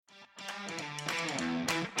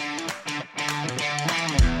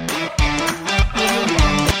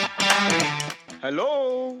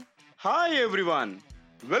Hello. Hi everyone.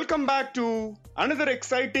 Welcome back to another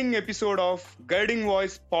exciting episode of Guiding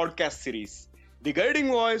Voice podcast series. The Guiding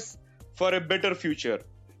Voice for a better future.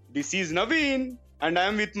 This is Naveen and I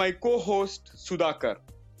am with my co-host Sudhakar.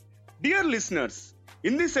 Dear listeners,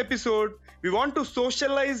 in this episode we want to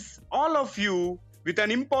socialize all of you with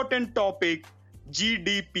an important topic,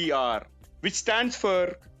 GDPR, which stands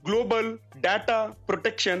for Global Data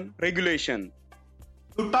Protection Regulation.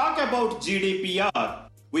 To talk about GDPR,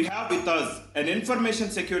 we have with us an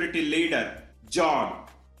information security leader, John,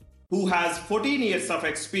 who has 14 years of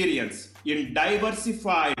experience in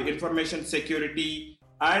diversified information security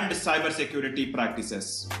and cybersecurity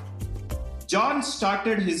practices. John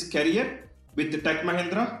started his career with the Tech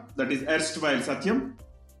Mahindra, that is erstwhile Satyam,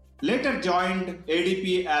 later joined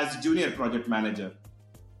ADP as junior project manager.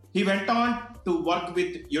 He went on to work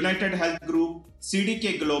with United Health Group,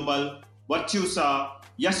 CDK Global, Virtusa,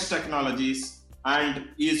 Yes Technologies, and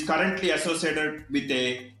is currently associated with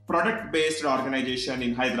a product-based organization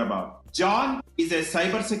in Hyderabad. John is a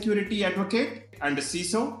cybersecurity advocate and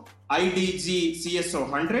CISO, IDG CSO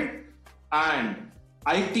 100, and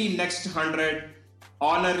IT Next 100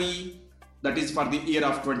 honoree, that is for the year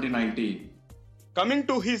of 2019. Coming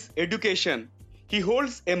to his education, he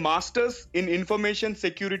holds a master's in information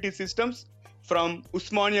security systems from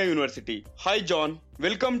Usmania University. Hi John,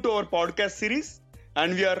 welcome to our podcast series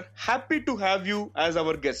and we are happy to have you as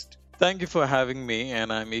our guest. Thank you for having me,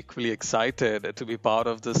 and I'm equally excited to be part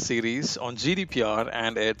of this series on GDPR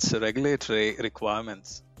and its regulatory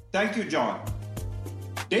requirements. Thank you, John.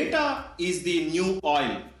 Data is the new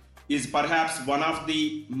oil is perhaps one of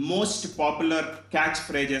the most popular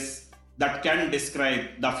catchphrases that can describe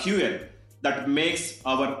the fuel that makes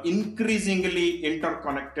our increasingly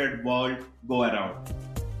interconnected world go around.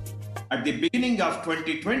 At the beginning of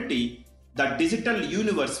 2020, the digital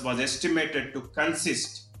universe was estimated to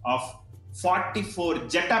consist of 44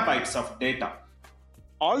 zettabytes of data.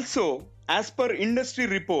 Also, as per industry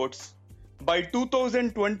reports, by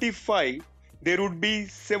 2025, there would be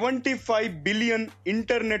 75 billion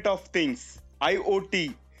Internet of Things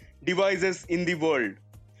 (IoT) devices in the world,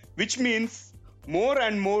 which means more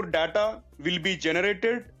and more data will be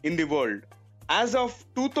generated in the world. As of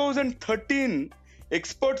 2013,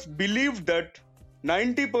 experts believed that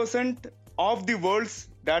 90% of the world's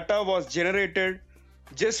data was generated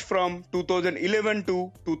just from 2011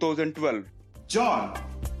 to 2012. John,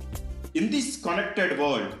 in this connected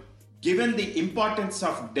world, given the importance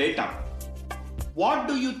of data, what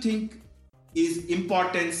do you think is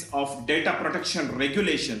importance of data protection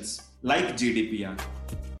regulations like GDPR?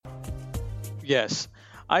 Yes,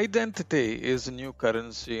 identity is a new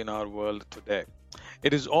currency in our world today.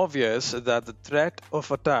 It is obvious that the threat of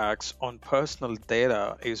attacks on personal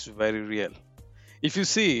data is very real. If you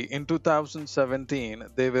see, in 2017,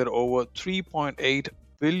 there were over 3.8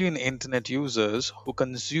 billion internet users who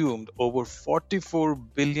consumed over 44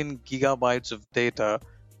 billion gigabytes of data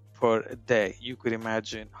per day. You could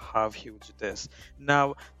imagine how huge it is.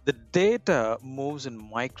 Now, the data moves in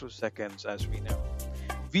microseconds, as we know.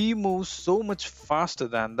 We move so much faster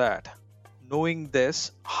than that. Knowing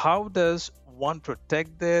this, how does one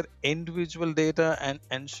protect their individual data and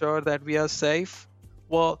ensure that we are safe?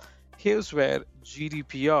 Well, here's where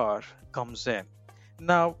GDPR comes in.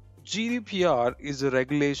 Now, GDPR is a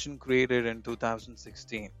regulation created in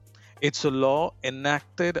 2016. It's a law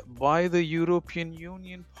enacted by the European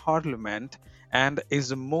Union Parliament and is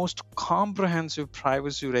the most comprehensive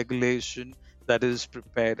privacy regulation that is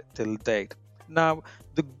prepared till date. Now,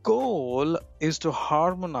 the goal is to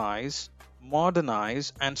harmonize,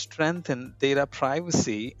 modernize, and strengthen data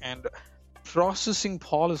privacy and processing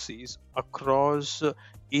policies across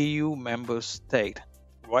EU member state,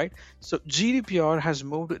 right? So GDPR has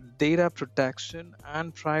moved data protection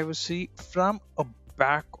and privacy from a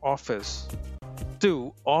back office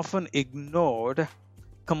to often ignored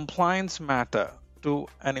compliance matter to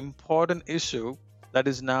an important issue that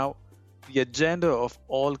is now the agenda of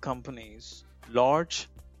all companies, large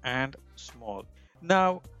and small.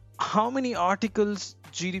 Now, how many articles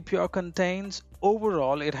GDPR contains?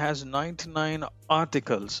 Overall, it has 99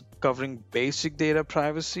 articles covering basic data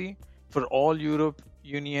privacy for all Europe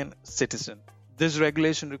Union citizens. This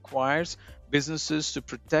regulation requires businesses to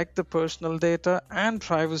protect the personal data and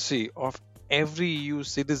privacy of every EU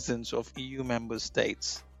citizens of EU member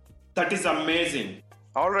states. That is amazing.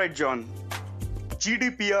 All right, John.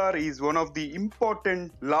 GDPR is one of the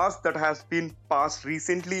important laws that has been passed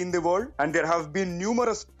recently in the world, and there have been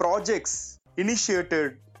numerous projects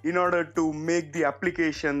initiated in order to make the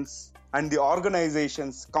applications and the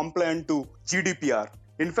organizations compliant to GDPR.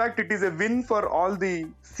 In fact, it is a win for all the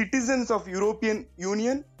citizens of European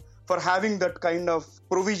Union for having that kind of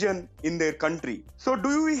provision in their country. So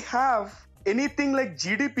do we have anything like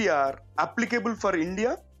GDPR applicable for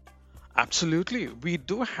India? Absolutely. We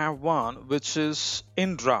do have one which is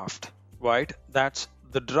in draft, right? That's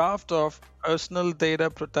the draft of Personal Data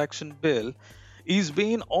Protection Bill is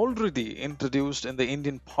being already introduced in the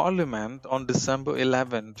Indian Parliament on December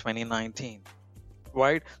 11, 2019,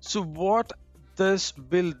 right? So what this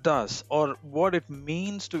bill does or what it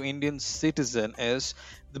means to Indian citizen is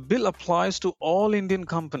the bill applies to all Indian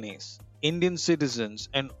companies, Indian citizens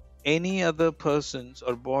and any other persons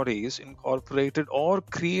or bodies incorporated or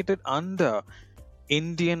created under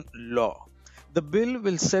Indian law. The bill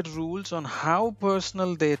will set rules on how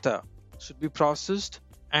personal data should be processed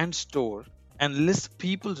and stored and list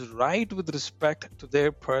people's right with respect to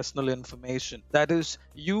their personal information. That is,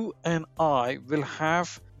 you and I will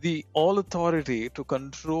have the all authority to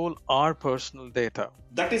control our personal data.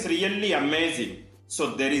 That is really amazing.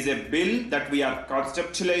 So there is a bill that we are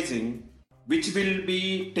conceptualizing which will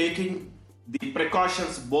be taking the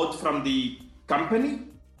precautions both from the company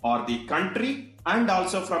or the country and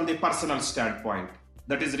also from the personal standpoint.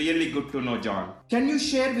 That is really good to know, John. Can you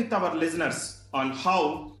share with our listeners on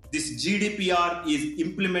how this GDPR is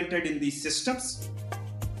implemented in these systems?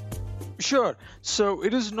 Sure. So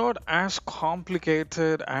it is not as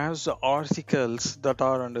complicated as the articles that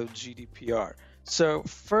are under GDPR. So,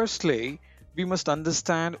 firstly, we must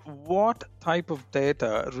understand what type of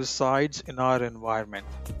data resides in our environment.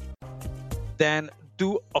 Then,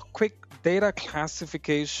 do a quick data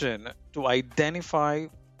classification to identify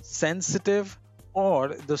sensitive or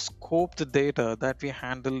the scoped data that we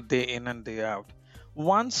handle day in and day out.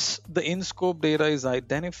 Once the in-scope data is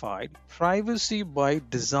identified, privacy by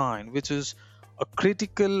design, which is a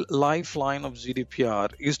critical lifeline of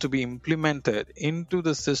GDPR, is to be implemented into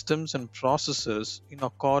the systems and processes in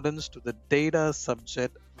accordance to the data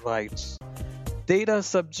subject rights. Data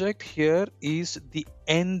subject here is the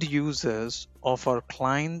end users of our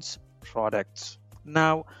clients' products.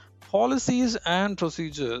 Now, policies and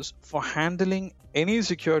procedures for handling any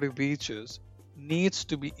security breaches needs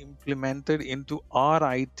to be implemented into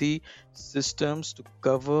our IT systems to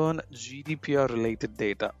govern GDPR related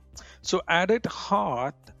data. So at its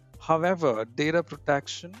heart, however, data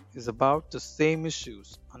protection is about the same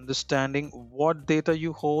issues, understanding what data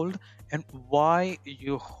you hold and why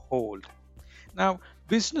you hold. Now,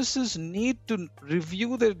 businesses need to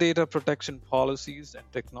review their data protection policies and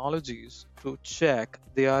technologies to check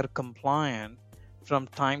they are compliant from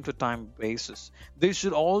time to time basis. They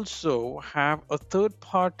should also have a third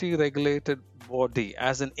party regulated body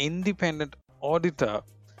as an independent auditor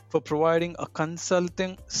for providing a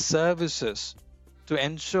consulting services to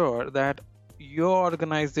ensure that your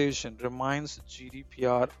organization remains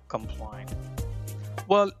GDPR compliant.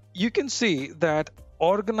 Well, you can see that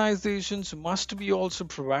organizations must be also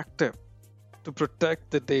proactive to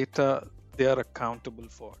protect the data they are accountable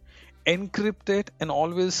for. Encrypt it and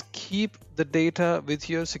always keep the data with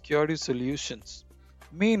your security solutions.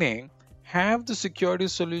 Meaning, have the security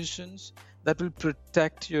solutions that will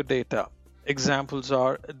protect your data. Examples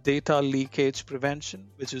are data leakage prevention,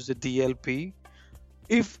 which is the DLP.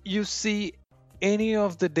 If you see any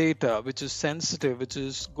of the data which is sensitive, which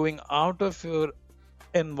is going out of your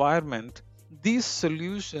environment, these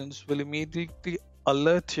solutions will immediately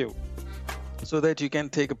alert you so that you can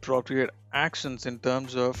take appropriate actions in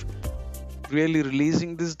terms of really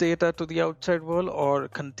releasing this data to the outside world or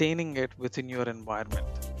containing it within your environment.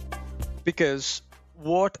 Because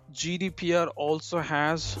what GDPR also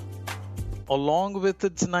has, along with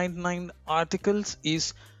its 99 articles,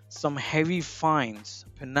 is some heavy fines,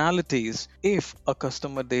 penalties if a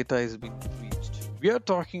customer data is being breached. We are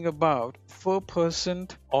talking about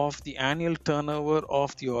 4% of the annual turnover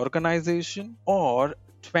of the organization or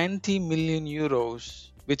 20 million euros,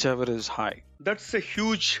 whichever is high. That's a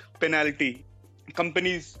huge penalty.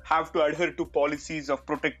 Companies have to adhere to policies of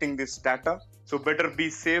protecting this data. So better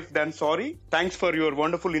be safe than sorry. Thanks for your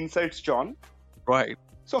wonderful insights, John. Right.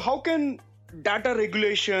 So how can data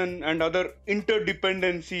regulation and other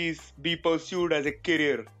interdependencies be pursued as a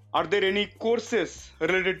career? Are there any courses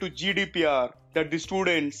related to GDPR that the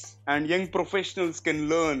students and young professionals can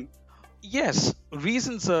learn? Yes,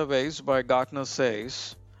 recent surveys by Gartner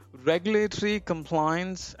says regulatory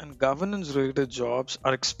compliance and governance related jobs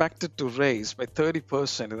are expected to rise by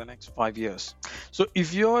 30% in the next 5 years. So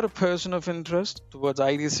if you're a person of interest towards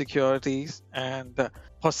IT securities and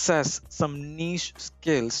possess some niche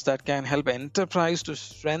skills that can help enterprise to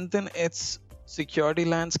strengthen its security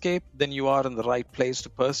landscape, then you are in the right place to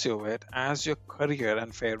pursue it as your career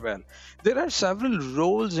and fare well. There are several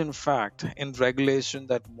roles, in fact, in regulation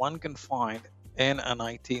that one can find in an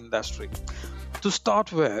IT industry. To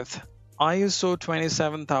start with, ISO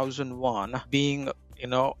 27001 being,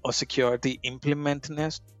 a security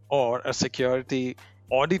implementalist or a security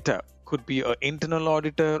auditor, could be an internal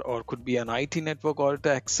auditor or could be an IT network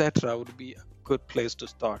auditor, etc., would be a good place to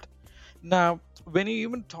start. Now, when you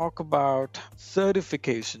even talk about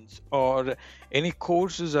certifications or any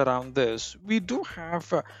courses around this, we do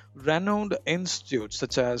have renowned institutes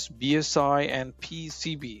such as BSI and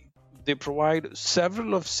PCB. They provide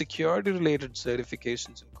several of security related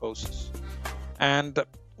certifications and courses. And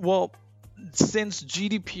well, since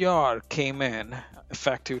GDPR came in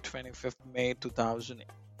effective 25th May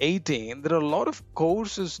 2018, there are a lot of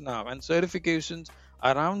courses now and certifications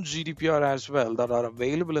around GDPR as well that are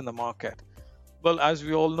available in the market. Well, as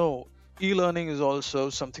we all know, e-learning is also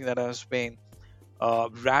something that has been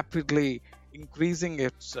rapidly increasing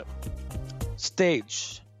its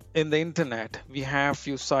stage in the internet. We have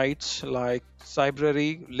few sites like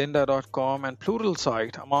Cybrary, lynda.com, and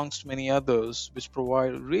Pluralsight, amongst many others, which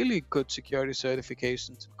provide really good security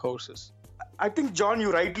certifications and courses. I think, John,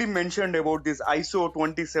 you rightly mentioned about this ISO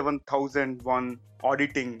 27001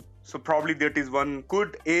 auditing. So probably that is one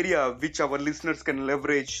good area which our listeners can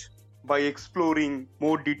leverage by exploring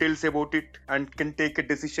more details about it and can take a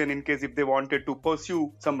decision in case if they wanted to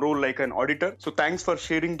pursue some role like an auditor. So thanks for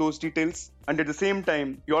sharing those details. And at the same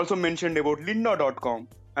time, you also mentioned about lynda.com.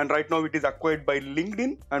 And right now it is acquired by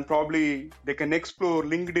LinkedIn, and probably they can explore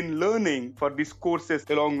LinkedIn learning for these courses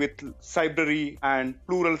along with Cybrary and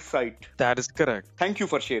Pluralsight. That is correct. Thank you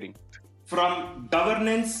for sharing. From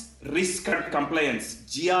governance, risk and compliance,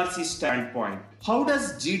 GRC standpoint, how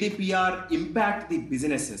does GDPR impact the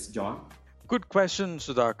businesses, John? Good question,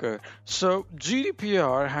 Sudhakar. So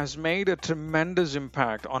GDPR has made a tremendous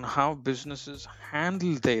impact on how businesses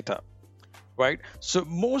handle data. Right? So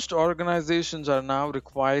most organizations are now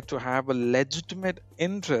required to have a legitimate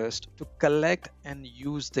interest to collect and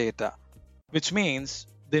use data, which means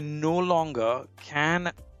they no longer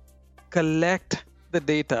can collect the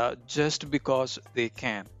data just because they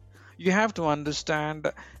can. You have to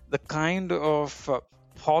understand the kind of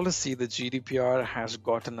policy the GDPR has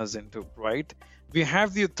gotten us into, right? We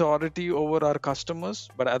have the authority over our customers,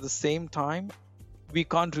 but at the same time, we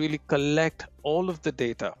can't really collect all of the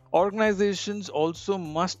data. Organizations also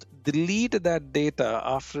must delete that data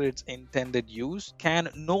after its intended use, can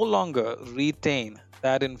no longer retain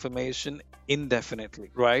that information indefinitely,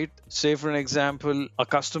 right? Say, for an example, a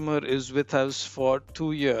customer is with us for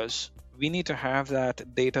 2 years. We need to have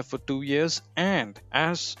that data for 2 years, and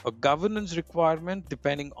as a governance requirement,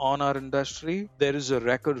 depending on our industry, there is a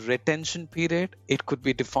record retention period. It could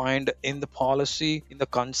be defined in the policy, in the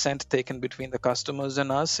consent taken between the customers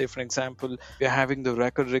and us. Say, for example, we're having the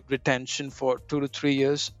record retention for 2 to 3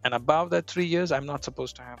 years, and above that 3 years, I'm not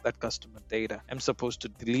supposed to have that customer data. I'm supposed to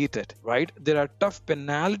delete it, right? There are tough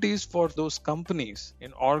penalties for those companies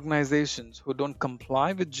in organizations who don't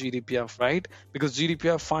comply with GDPR, right? Because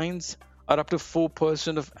GDPR fines are up to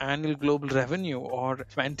 4% of annual global revenue, or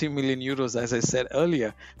 20 million euros, as I said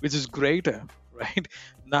earlier, which is greater, right?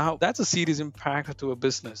 Now, that's a serious impact to a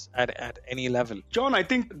business at any level. John, I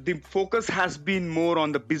think the focus has been more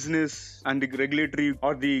on the business and the regulatory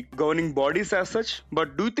or the governing bodies as such.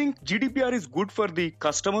 But do you think GDPR is good for the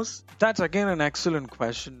customers? That's again an excellent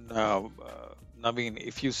question, Naveen.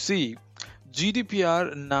 If you see,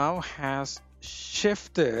 GDPR now has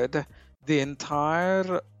shifted the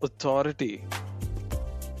entire authority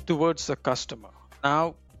towards the customer.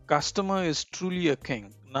 Now, customer is truly a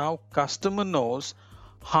king. Now, customer knows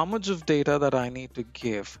how much of data that I need to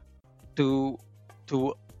give to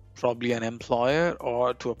probably an employer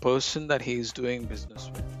or to a person that he is doing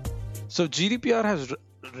business with. So GDPR has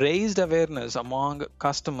raised awareness among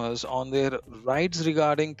customers on their rights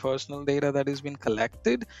regarding personal data that has been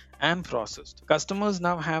collected and processed. Customers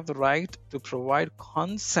now have the right to provide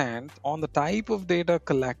consent on the type of data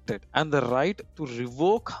collected and the right to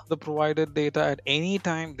revoke the provided data at any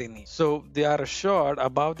time they need. So they are assured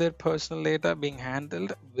about their personal data being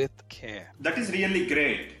handled with care. That is really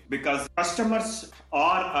great, because customers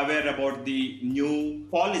are aware about the new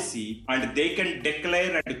policy and they can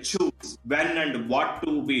declare and choose when and what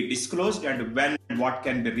to be disclosed and when and what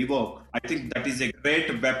can be revoked. I think that is a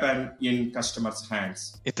great weapon in customers'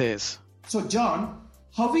 hands. It is. So, John,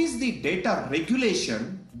 how is the data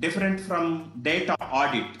regulation different from data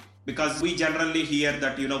audit? Because we generally hear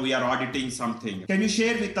that, we are auditing something. Can you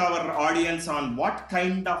share with our audience on what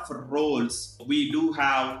kind of roles we do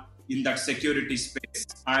have in that security space,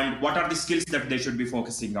 and what are the skills that they should be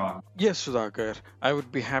focusing on? Yes, Sudhakar, I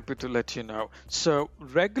would be happy to let you know. So,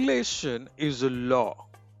 regulation is a law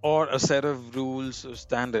or a set of rules or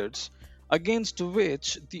standards against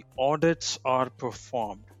which the audits are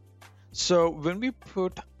performed. So, when we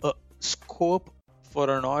put a scope for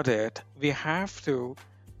an audit, we have to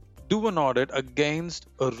do an audit against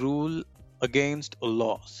a rule, against a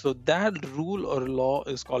law. So, that rule or law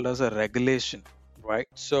is called as a regulation, right?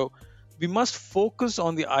 So, we must focus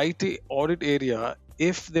on the IT audit area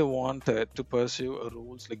if they wanted to pursue a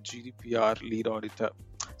rules like GDPR lead auditor.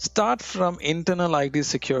 Start from internal IT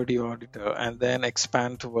security auditor and then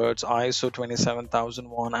expand towards ISO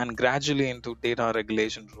 27001 and gradually into data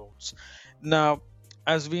regulation rules. Now,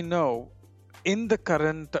 as we know, in the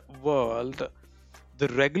current world, the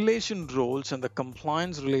regulation rules and the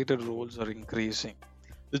compliance related rules are increasing,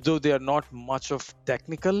 though they are not much of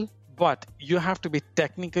technical, but you have to be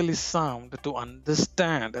technically sound to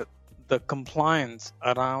understand the compliance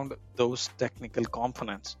around those technical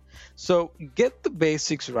components. So get the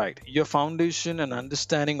basics right. Your foundation and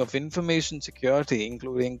understanding of information security,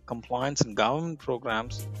 including compliance and government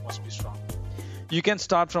programs, must be strong. You can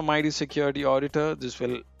start from IT security auditor. This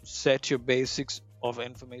will set your basics of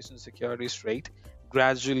information security straight.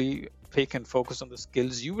 Gradually pick and focus on the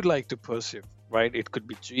skills you would like to pursue, right? It could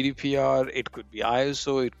be GDPR, it could be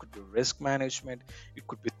ISO, it could be risk management, it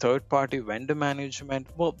could be third party vendor management.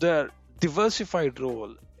 Well, there are diversified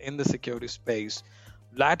role in the security space.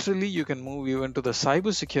 Laterally, you can move even to the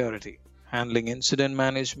cyber security, handling incident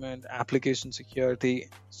management, application security,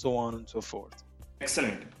 so on and so forth.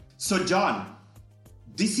 Excellent. So, John,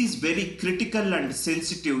 this is very critical and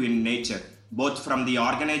sensitive in nature, both from the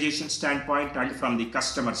organization standpoint and from the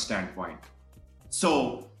customer standpoint.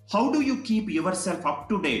 So, how do you keep yourself up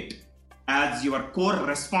to date, as your core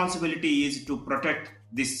responsibility is to protect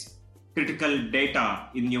this critical data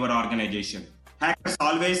in your organization? Hackers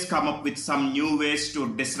always come up with some new ways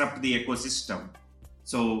to disrupt the ecosystem.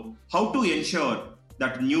 So, how to ensure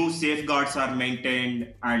that new safeguards are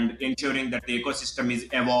maintained and ensuring that the ecosystem is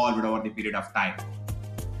evolved over the period of time?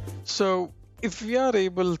 So, if we are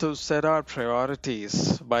able to set our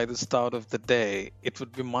priorities by the start of the day, it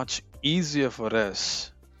would be much easier for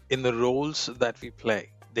us in the roles that we play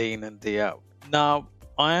day in and day out. Now,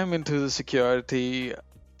 I am into the security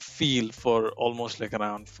field for almost like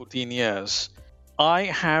around 14 years. I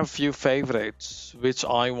have few favorites which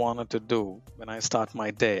I wanted to do when I start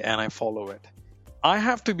my day and I follow it. I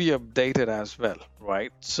have to be updated as well,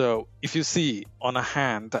 right? So if you see on a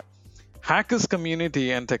hand, hackers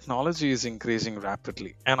community and technology is increasing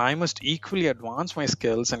rapidly, and I must equally advance my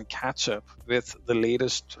skills and catch up with the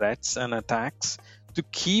latest threats and attacks to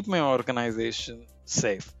keep my organization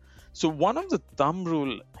safe. So one of the thumb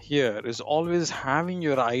rule here is always having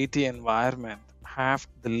your IT environment have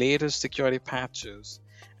the latest security patches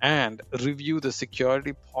and review the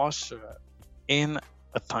security posture in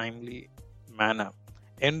a timely manner.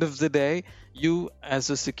 End of the day, you as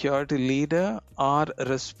a security leader are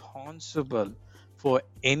responsible for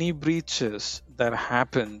any breaches that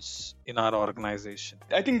happens in our organization.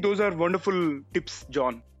 I think those are wonderful tips,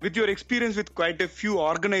 John. With your experience with quite a few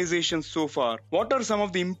organizations so far, what are some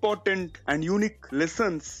of the important and unique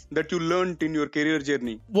lessons that you learned in your career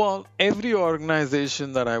journey? Well, every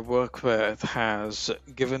organization that I work with has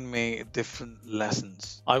given me different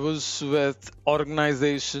lessons. I was with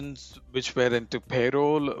organizations which were into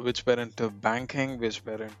payroll, which were into banking, which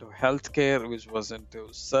were into healthcare, which was into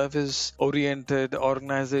service oriented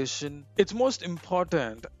organization. It's most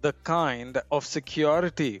important the kind of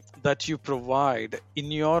security that you provide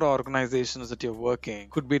in your organizations that you're working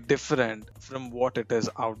could be different from what it is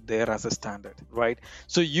out there as a standard, right?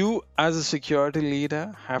 So you as a security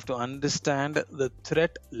leader have to understand the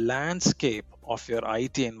threat landscape of your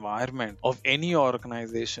IT environment of any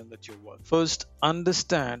organization that you work. First,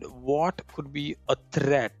 understand what could be a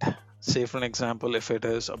threat. Say, for an example, if it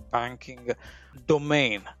is a banking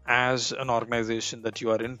domain as an organization that you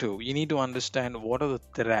are into, you need to understand what are the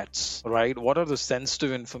threats, right? What are the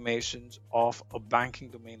sensitive informations of a banking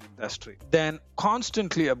domain industry? Then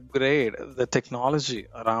constantly upgrade the technology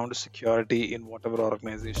around security in whatever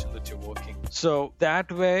organization that you're working. So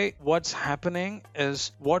that way, what's happening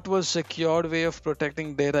is what was secured way of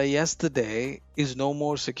protecting data yesterday is no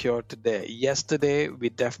more secure today. Yesterday, we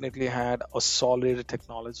definitely had a solid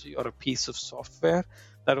technology or a piece of software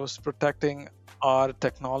that was protecting our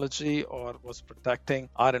technology or was protecting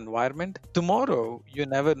our environment. Tomorrow, you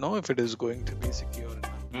never know if it is going to be secure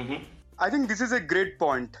enough. Mm-hmm. I think this is a great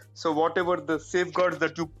point. So whatever the safeguards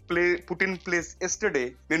that you put in place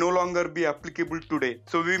yesterday may no longer be applicable today.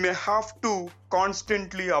 So we may have to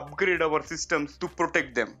constantly upgrade our systems to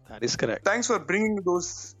protect them. That is correct. Thanks for bringing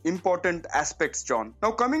those important aspects, John.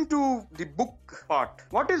 Now coming to the book part,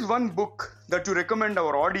 what is one book that you recommend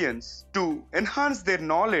our audience to enhance their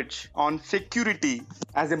knowledge on security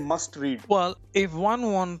as a must read? Well, if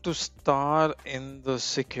one wants to start in the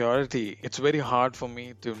security, it's very hard for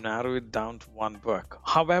me to narrow it down to one book.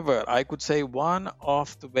 However, I could say one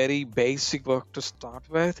of the very basic book to start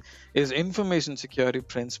with is Information Security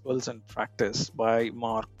Principles and Practice by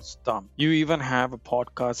Mark Stump. You even have a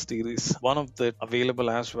podcast series, one of the available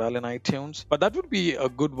as well in iTunes. But that would be a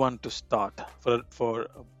good one to start for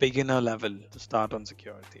a beginner level to start on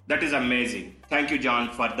security. That is amazing. Thank you,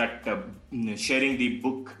 John, for that sharing the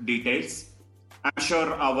book details. I'm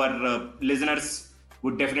sure our listeners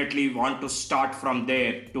would definitely want to start from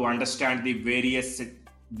there to understand the various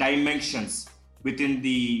dimensions within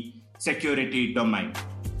the security domain.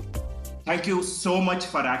 Thank you so much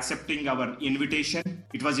for accepting our invitation.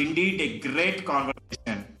 It was indeed a great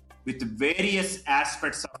conversation with various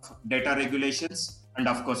aspects of data regulations and,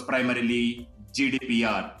 of course, primarily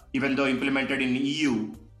GDPR. Even though implemented in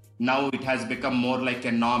EU, now it has become more like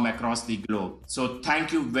a norm across the globe. So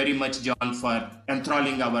thank you very much, John, for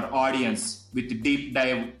enthralling our audience with deep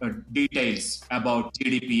dive details about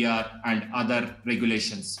GDPR and other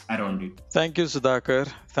regulations around it. Thank you, Sudhakar.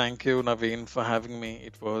 Thank you, Naveen, for having me.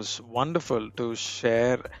 It was wonderful to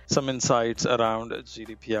share some insights around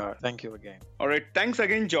GDPR. Thank you again. All right. Thanks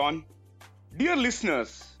again, John. Dear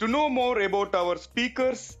listeners, to know more about our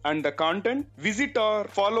speakers and the content, visit or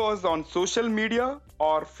follow us on social media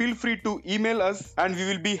or feel free to email us and we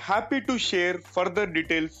will be happy to share further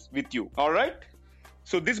details with you. All right?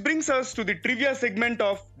 So this brings us to the trivia segment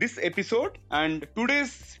of this episode, and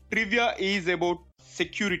today's trivia is about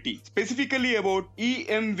security, specifically about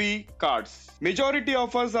EMV cards. Majority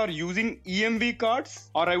of us are using EMV cards,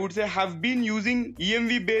 or I would say have been using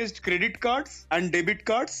EMV based credit cards and debit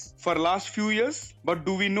cards for last few years. But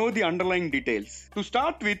do we know the underlying details? To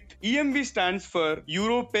start with, EMV stands for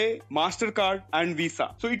Europay, MasterCard and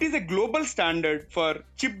Visa. So it is a global standard for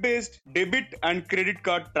chip-based debit and credit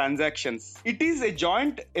card transactions. It is a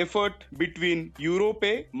joint effort between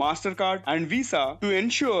Europay, MasterCard and Visa to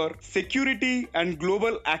ensure security and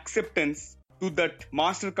global acceptance to that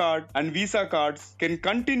MasterCard and Visa cards can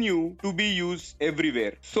continue to be used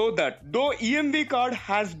everywhere. So that though EMV card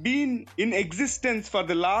has been in existence for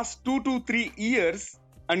the last 2 to 3 years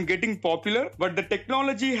and getting popular, but the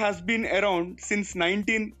technology has been around since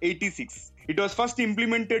 1986. It was first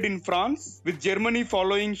implemented in France, with Germany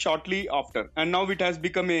following shortly after, and now it has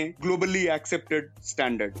become a globally accepted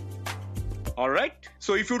standard. Alright,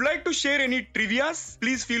 so if you'd like to share any trivias,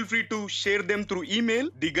 please feel free to share them through email,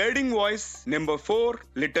 theguidingvoice number 4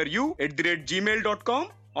 letter U @gmail.com,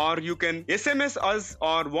 or you can SMS us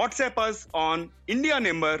or WhatsApp us on India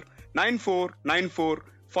number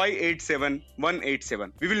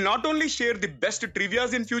 9494587187. We will not only share the best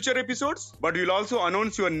trivias in future episodes, but we will also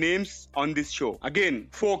announce your names on this show. Again,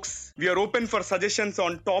 folks, we are open for suggestions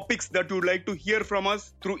on topics that you would like to hear from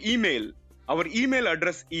us through email. Our email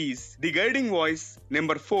address is theguidingvoice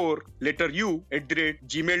number 4 letter U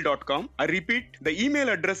 @gmail.com. I repeat, the email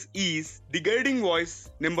address is theguidingvoice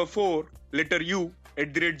number 4 letter U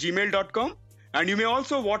 @gmail.com, and you may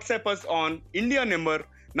also WhatsApp us on India number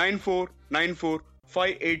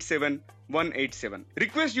 9494587187.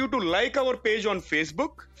 Request you to like our page on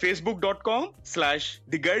Facebook,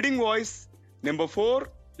 facebook.com/theguidingvoice number 4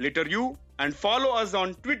 letter U, and follow us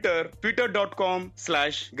on Twitter,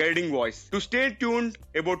 twitter.com/guidingvoice, to stay tuned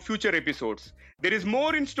about future episodes. There is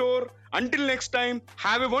more in store. Until next time,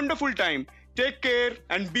 have a wonderful time. Take care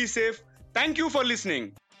and be safe. Thank you for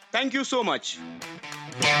listening. Thank you so much.